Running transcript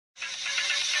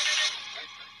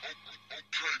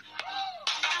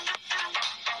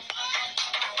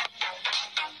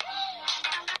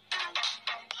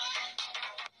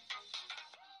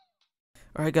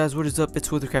Alright guys, what is up? It's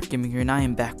Withercraft Gaming here, and I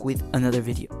am back with another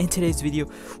video. In today's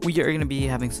video, we are going to be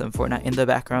having some Fortnite in the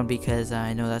background because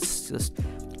I know that's just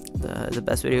the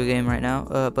best video game right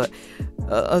now. But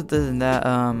other than that,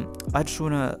 I just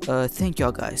want to thank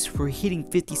y'all guys for hitting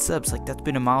 50 subs. Like, that's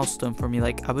been a milestone for me.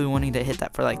 Like, I've been wanting to hit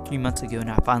that for like 3 months ago, and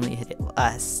I finally hit it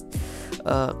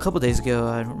a couple days ago.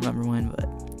 I don't remember when, but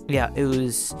yeah,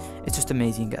 it's just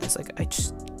amazing, guys. Like, I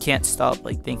just can't stop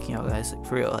like thanking y'all guys, like,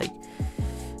 for real. Like,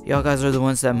 y'all guys are the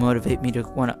ones that motivate me to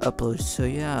want to upload. So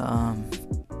yeah,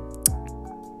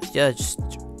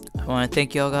 I want to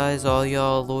thank y'all guys, all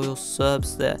y'all loyal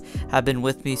subs that have been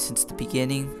with me since the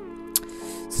beginning.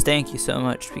 So thank you so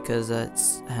much, because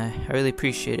I really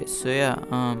appreciate it. So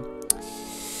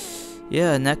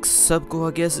yeah, next sub goal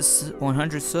I guess is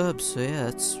 100 subs. So yeah,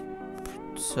 let's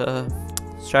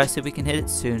try to see if we can hit it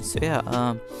soon. So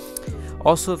yeah,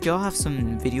 also if y'all have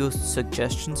some video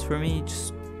suggestions for me,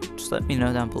 just let me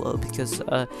know down below, because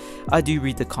I do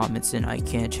read the comments and I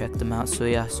can check them out. So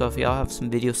yeah, so if y'all have some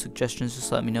video suggestions,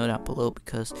 just let me know down below,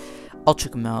 because I'll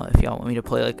check them out if y'all want me to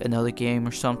play like another game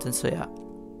or something. So yeah,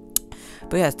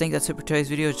 but yeah, I think that's it for today's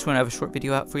video. Just want to have a short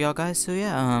video out for y'all guys. So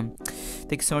yeah,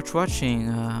 thank you so much for watching.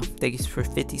 Thank you for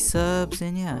 50 subs,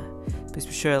 and yeah, please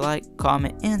be sure to like,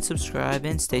 comment, and subscribe,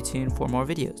 and stay tuned for more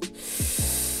videos.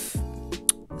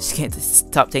 Just can't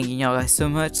stop thanking y'all guys so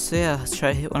much. So yeah, let's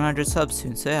try to hit 100 subs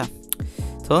soon. So yeah,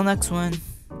 till the next one,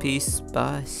 peace,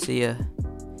 bye, see ya,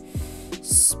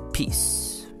 peace.